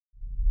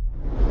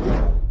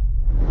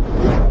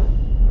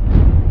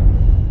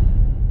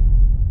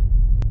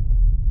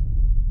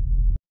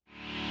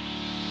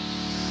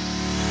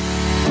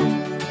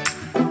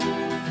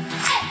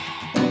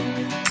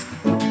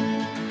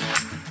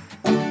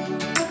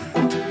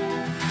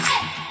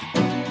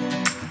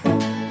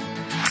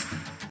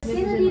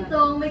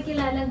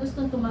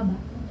gustong tumaba?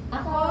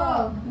 Ako.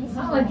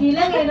 Ako, di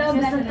lang eh, no?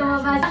 Gustong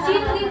tumaba.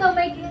 Sino dito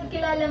may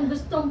kilalang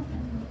gustong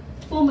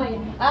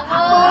pumayat?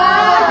 Ako!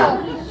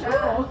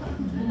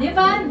 Di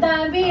ba? Ang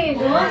dami,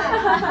 no?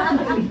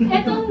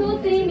 Etong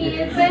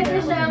Nutrimeal, pwede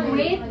siyang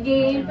weight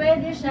gain,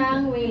 pwede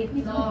siyang weight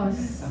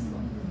loss.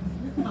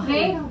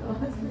 Okay?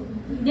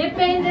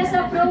 Depende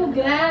sa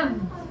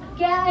program.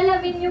 Kaya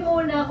alamin niyo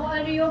muna kung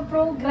ano yung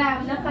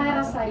program na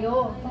para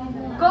sa'yo.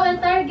 Kung ang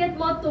target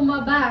mo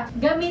tumaba,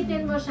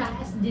 gamitin mo siya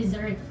as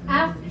dessert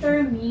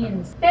after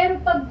meals. Pero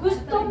pag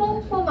gusto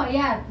mong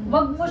pumayat,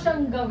 wag mo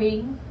siyang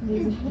gawing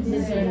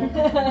dessert.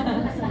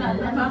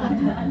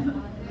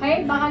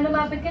 Okay? Baka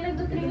lumapit ka,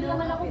 nagtutril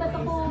naman ako, ba't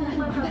ako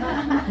mataba?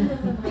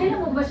 Kailan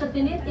mo ba siya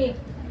tinitik?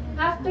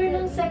 After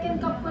ng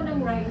second cup ko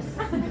ng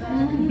rice.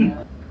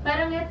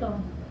 Parang ito.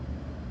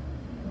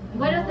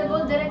 One of the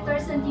gold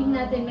directors ng team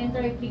natin,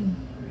 mentor team.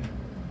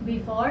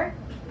 Before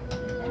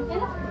and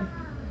after.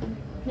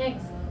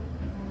 Next.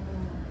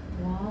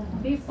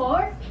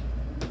 Before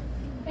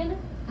and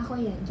Ako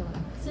yan, John.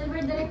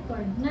 silver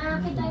director.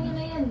 Nakakita niyo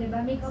na yan, di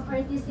ba? Makeup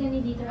artist yan ni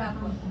Dieter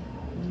ako.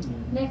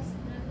 Next.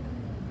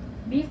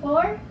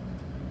 Before.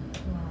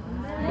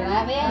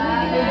 Grabe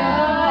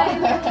Ayun.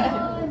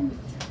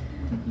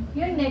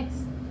 Yung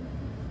next.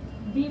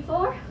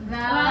 Before.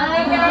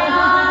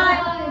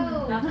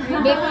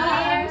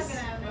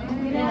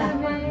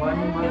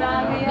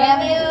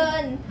 Grabe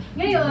yun.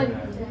 Ngayon,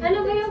 ano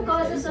ba yung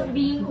causes of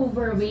being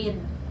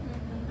overweight?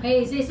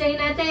 Okay, say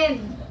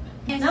natin.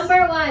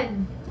 Number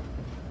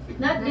 1,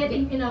 not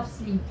getting enough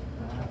sleep.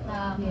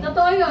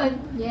 Totoo yun?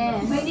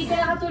 Yes. Kung hindi ka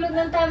nakatulog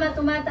ng tama,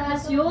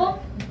 tumataas yung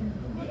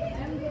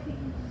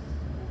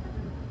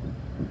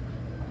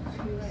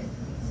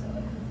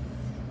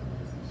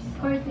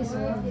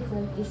cortisol.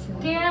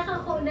 Kaya ka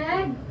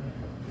kunag,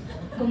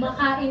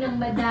 kumakain ng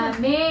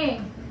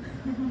madami.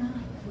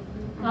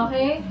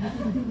 Okay?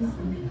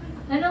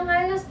 Ano nga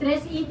yung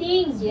stress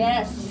eating?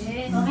 Yes.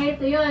 Okay,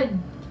 ito yun.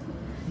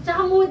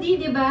 Tsaka moody,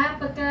 di ba?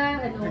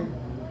 Pagka, ano.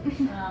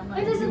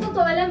 Ito sa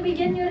totoo, alam,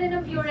 bigyan nyo rin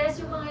ng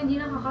pures yung mga hindi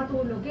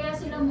nakakatulog. Kaya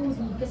sila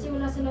moody, kasi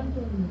wala silang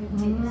tulog.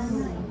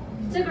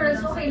 Sa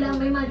girls, okay lang,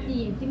 may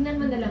monthly. Tingnan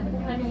mo na lang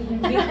kung ano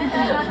yung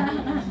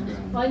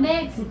O,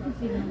 next.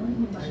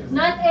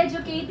 Not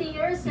educating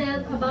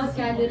yourself about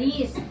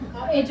calories.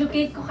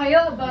 Educate ko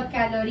kayo about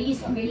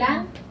calories. Okay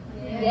lang?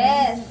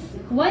 Yes.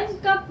 1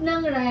 cup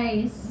ng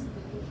rice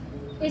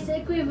is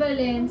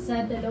equivalent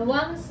sa 2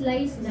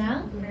 slice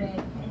ng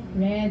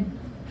bread.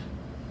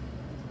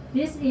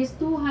 This is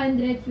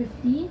 250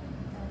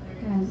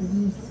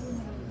 calories.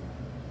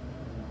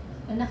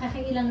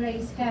 Nakakailang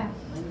rice ka?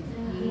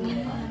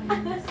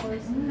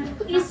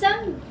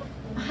 Isang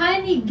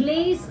honey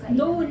glazed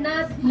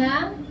donut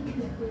ng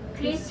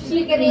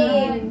Krispy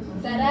Kreme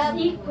is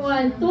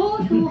equal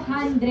to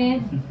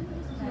 200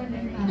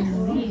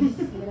 calories.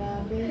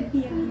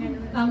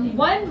 Ang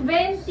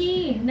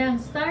 120 ng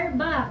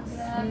Starbucks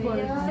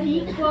is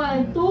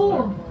equal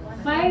to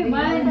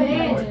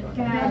 500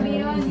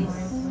 calories.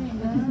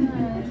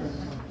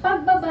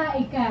 Pag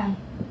babae ka,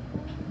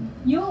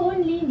 you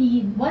only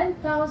need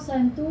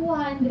 1,200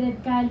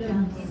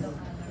 calories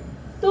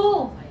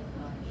to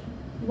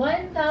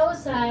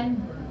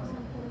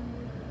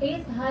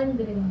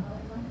 1,800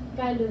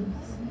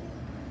 calories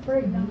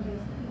per day.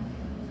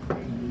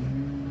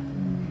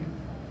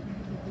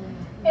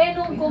 Eh,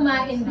 nung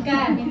kumain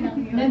ka,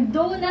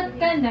 nag-donut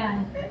ka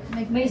na,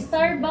 may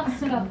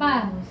Starbucks ka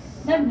pa,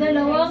 nag-2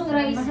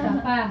 rice ka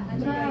pa.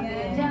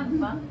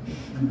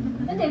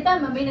 Hindi,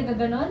 tama. May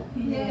nagaganon?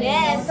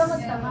 Yes. Huwag ka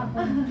magtama.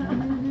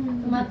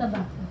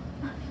 Tumataba.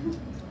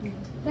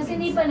 Kasi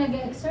hindi pa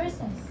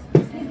nag-exercise.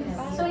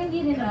 So,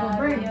 hindi rin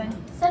nag-burn.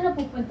 Saan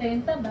napupunta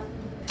yung taba?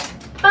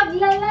 Pag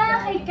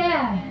lalaki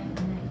ka,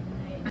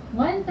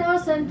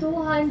 1,200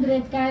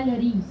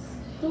 calories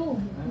to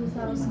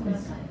 2,000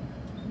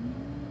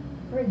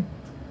 burn.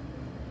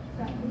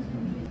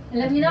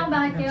 Alam niyo na kung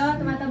bakit kayo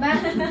tumataba?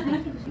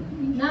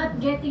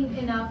 Not getting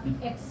enough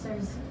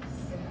exercise.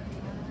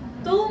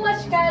 Too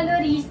much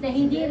calories na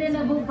hindi rin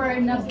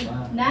nabuburn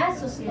na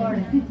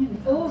store.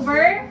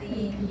 Over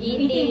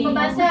eating.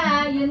 Mabasa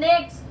ha, yung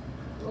next.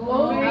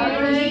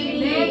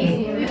 Overeating.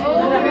 Next.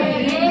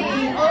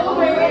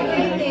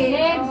 Overeating.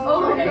 Next.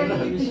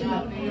 Overeating.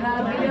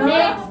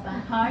 Next.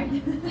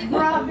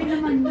 Grabe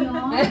naman yun.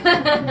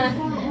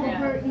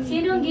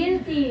 Sinong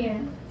guilty?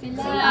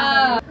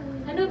 Sila.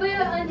 Ano ba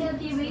yung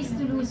unhealthy ways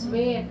to lose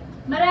weight?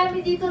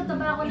 Marami dito,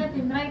 taba ko na,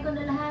 tinry ko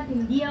na lahat,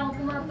 hindi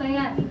ako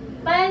pumapayat.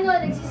 Paano?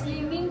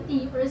 Nagsislimming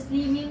tea or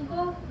slimming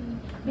coffee.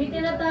 May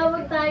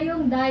tinatawag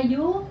tayong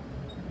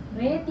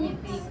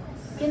diuretics.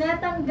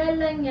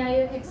 Kinatanggal lang niya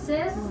yung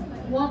excess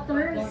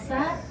water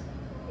sa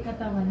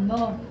katawan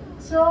mo.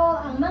 So,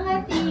 ang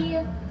mga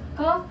tea,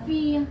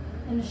 coffee,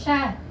 ano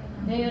siya?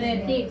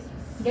 Diuretics.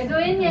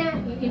 Gagawin niya,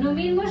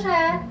 inumin mo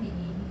siya,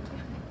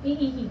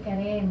 iihi ka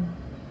rin.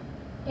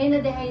 Eh,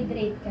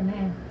 na-dehydrate ka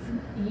na.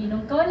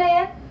 Iinom ka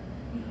ulit,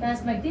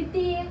 tapos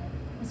magtiti,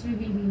 tapos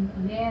bibibim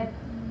ulit.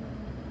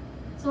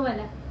 So,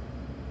 wala.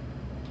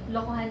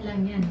 lokohan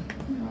lang yan.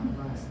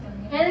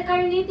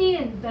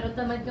 L-carnitine, pero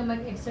tamad ka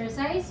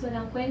mag-exercise,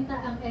 walang kwenta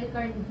ang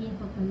L-carnitine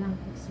pag walang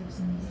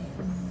exercise.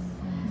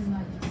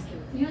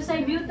 Yung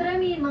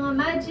ibutramine, mga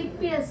magic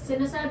pills,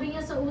 sinasabi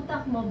niya sa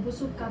utak mo,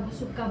 busog ka,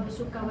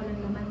 walang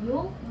laman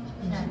yung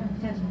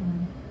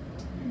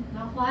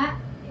nakuha.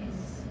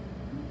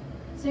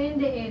 So in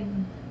the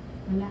end,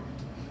 wala.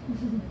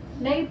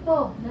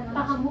 Lipo,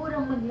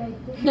 napakamurang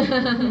mag-lipo.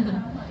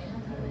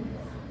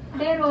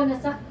 Pero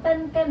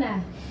nasaktan ka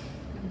na.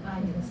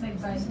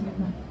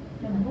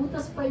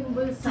 Nabutas pa yung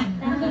bulsa.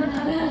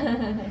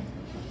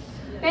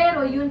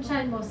 Pero yung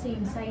chan mo,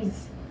 same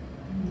size.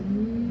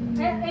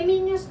 I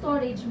mean yung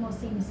storage mo,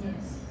 same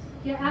size.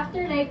 Kaya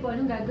after lipo,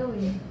 anong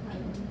gagawin?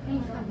 Ay,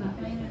 taba.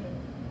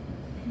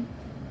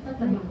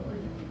 Tataba.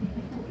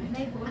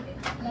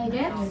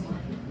 Gets?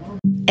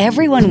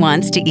 Everyone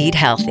wants to eat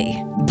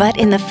healthy, but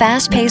in the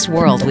fast-paced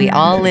world we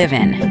all live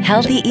in,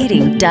 healthy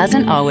eating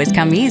doesn't always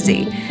come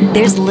easy.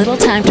 There's little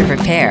time to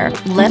prepare,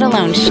 let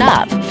alone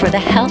shop for the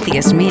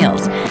healthiest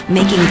meals,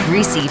 making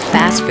greasy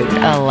fast food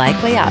a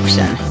likely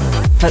option.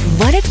 But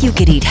what if you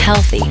could eat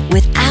healthy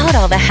without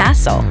all the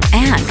hassle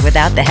and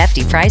without the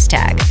hefty price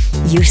tag?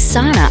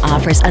 USANA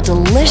offers a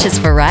delicious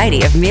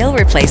variety of meal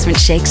replacement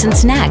shakes and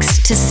snacks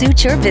to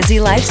suit your busy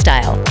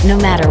lifestyle. No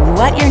matter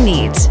what your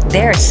needs,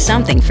 there's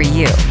something for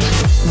you.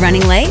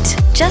 Running late?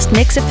 Just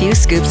mix a few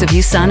scoops of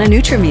USANA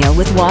Nutrimeal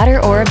with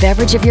water or a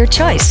beverage of your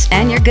choice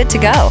and you're good to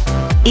go.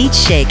 Each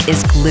shake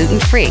is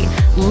gluten-free,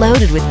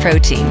 loaded with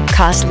protein,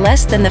 costs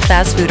less than the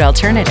fast food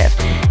alternative,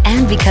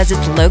 and because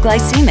it's low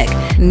glycemic,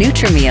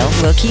 Nutrimeal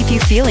will keep you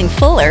feeling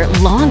fuller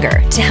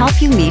longer to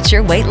help you meet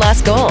your weight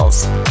loss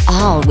goals.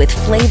 All with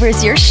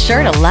flavors you're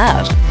sure to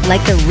love,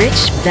 like the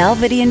rich,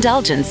 velvety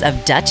indulgence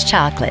of Dutch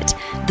chocolate,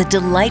 the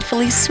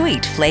delightfully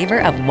sweet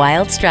flavor of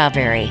wild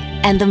strawberry,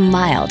 and the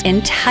mild,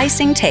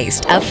 enticing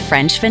taste of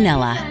French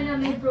vanilla. Sana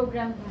may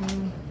program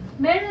tayo.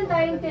 Meron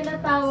tayong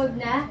tinatawag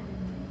na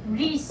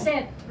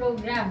reset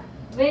program.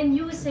 When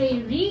you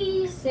say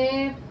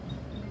reset,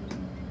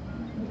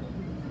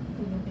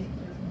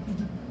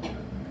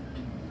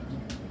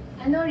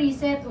 ano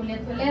reset?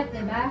 Ulit-ulit,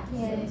 diba?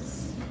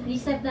 Yes.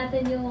 Reset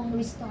natin yung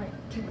restart.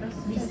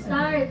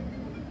 Restart.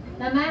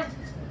 Tama?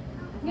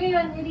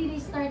 Ngayon,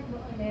 i-restart mo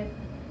ulit.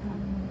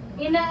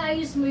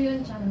 Inaayos mo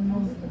yun, tiyan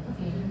mo.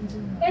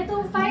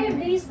 Itong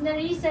 5 days na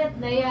reset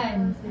na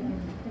yan,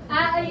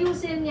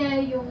 aayusin niya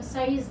yung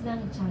size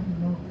ng tiyan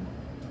mo.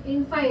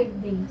 In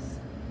 5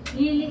 days,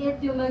 liliit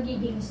yung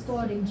magiging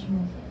storage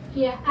mo.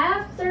 Kaya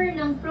after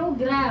ng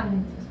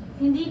program,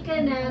 hindi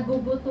ka na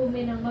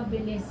gugutumin ng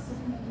mabilis.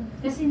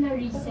 Kasi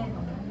na-reset.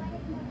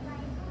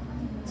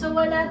 So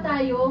wala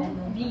tayong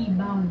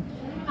rebound.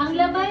 Ang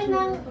laman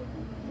ng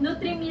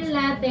Nutrimeal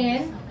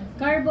natin,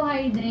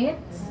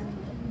 carbohydrates,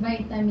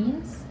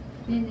 vitamins,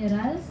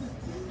 minerals,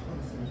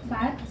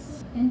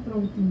 fats, and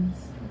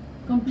proteins.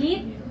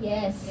 Complete?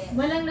 Yes.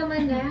 Walang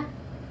laman na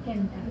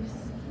chemicals.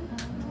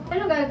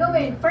 Ano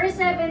gagawin? First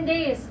 7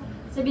 days,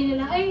 sabihin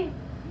nila, ay,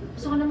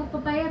 gusto ko na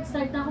magpapayat,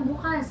 start na ako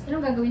bukas.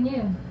 Anong gagawin niya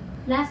yun?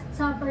 Last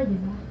supper, di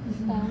ba?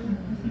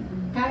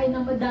 Kain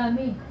ng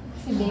madami.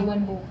 Day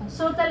 1 bukas.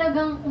 So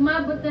talagang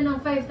umabot na ng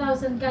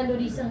 5,000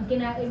 calories ang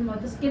kinain mo,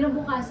 tapos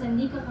kinabukasan,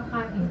 hindi ka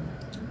kakain.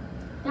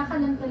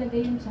 Kakalan talaga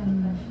yung tiyan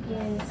mo.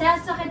 Yes.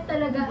 Sasakit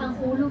talaga ang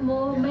ulo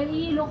mo,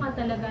 mahilo ka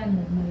talaga.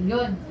 Normal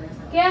yun.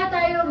 Kaya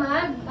tayo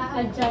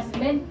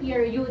mag-adjustment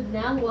period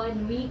ng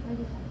 1 week.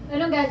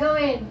 Anong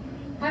gagawin?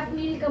 Half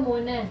meal ka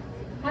muna.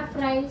 Half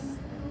rice.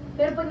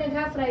 Pero pag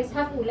nag-half rice,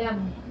 half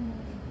ulam.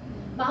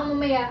 Baka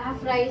mamaya,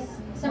 half rice,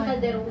 isang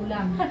kalderong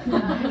ulam.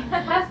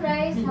 Half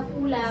rice, half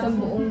ulam. Isang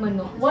buong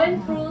manok.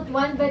 1 fruit,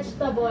 1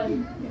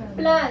 vegetable,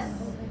 plus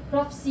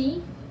Prof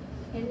C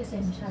and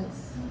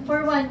essentials.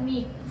 For 1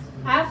 week.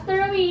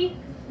 After a week,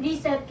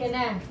 reset ka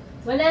na.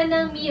 Wala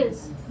nang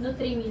meals.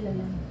 Nutrimeal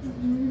lang.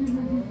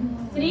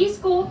 3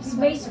 scoops.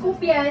 May scoop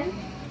yan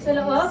sa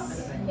loob.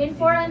 In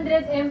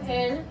 400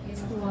 ml.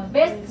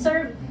 Best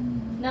serve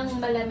ng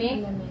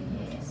malamig.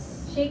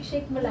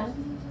 Shake mo lang.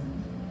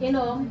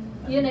 Inom.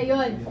 Yun na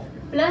yun.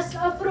 Plus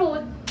a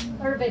fruit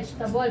or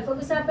vegetable.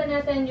 Pag-usapan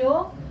natin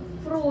yung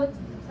fruit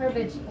or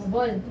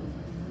vegetable.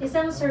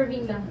 Isang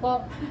serving lang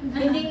po.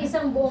 Hindi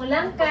isang buong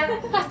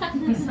langka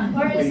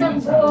or isang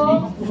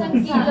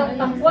kilong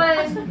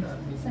pakwan,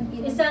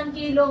 isang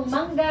kilong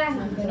mangga,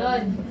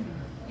 gano'n.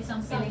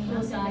 Isang piling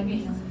ng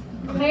saging.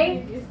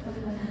 Okay?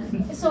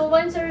 So,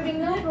 1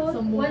 serving ng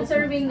fruit, 1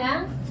 serving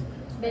ng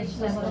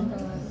vegetable.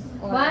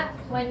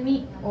 1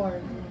 week. Or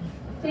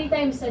 3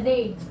 times a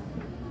day.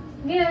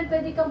 Ngayon,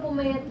 pwede kang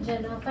pumayat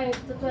dyan ng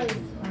 5 to 12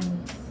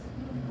 pounds.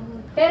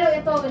 Pero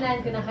ito, unahan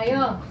ko na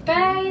kayo.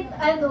 Kahit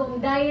anong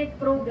diet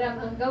program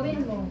ang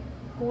gawin mo,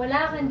 kung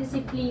wala kang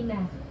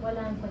disiplina,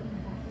 walang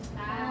pagkita.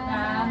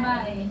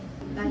 tama eh.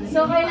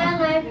 So,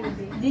 kailangan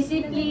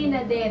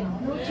disiplina din.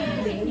 No cheat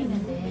day.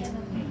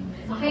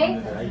 Okay?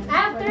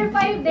 After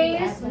 5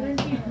 days,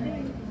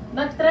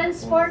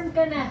 mag-transform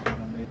ka na.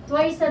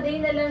 Twice a day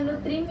na lang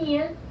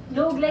Nutrimeal,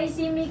 low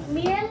glycemic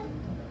meal,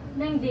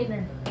 ng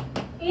dinner.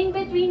 In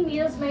between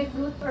meals, may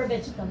fruit or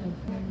vegetable.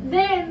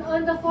 Then,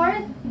 on the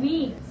 4th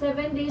week,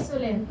 7 days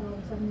ulit,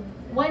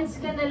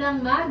 once ka na lang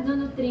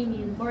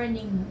mag-Nutrimeal,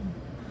 morning.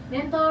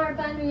 Mentor,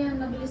 paano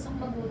yan? Mabilis ang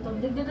magutom.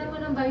 Dagdagan mo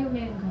ng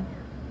Biomega.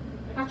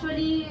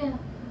 Actually,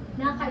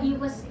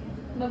 nakaiwas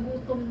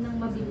magutom ng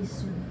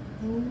mabilis yun.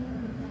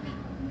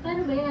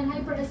 Paano ba yan?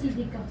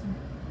 Hyperacidic ka.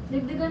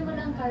 Dagdagan mo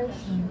ng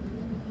calcium.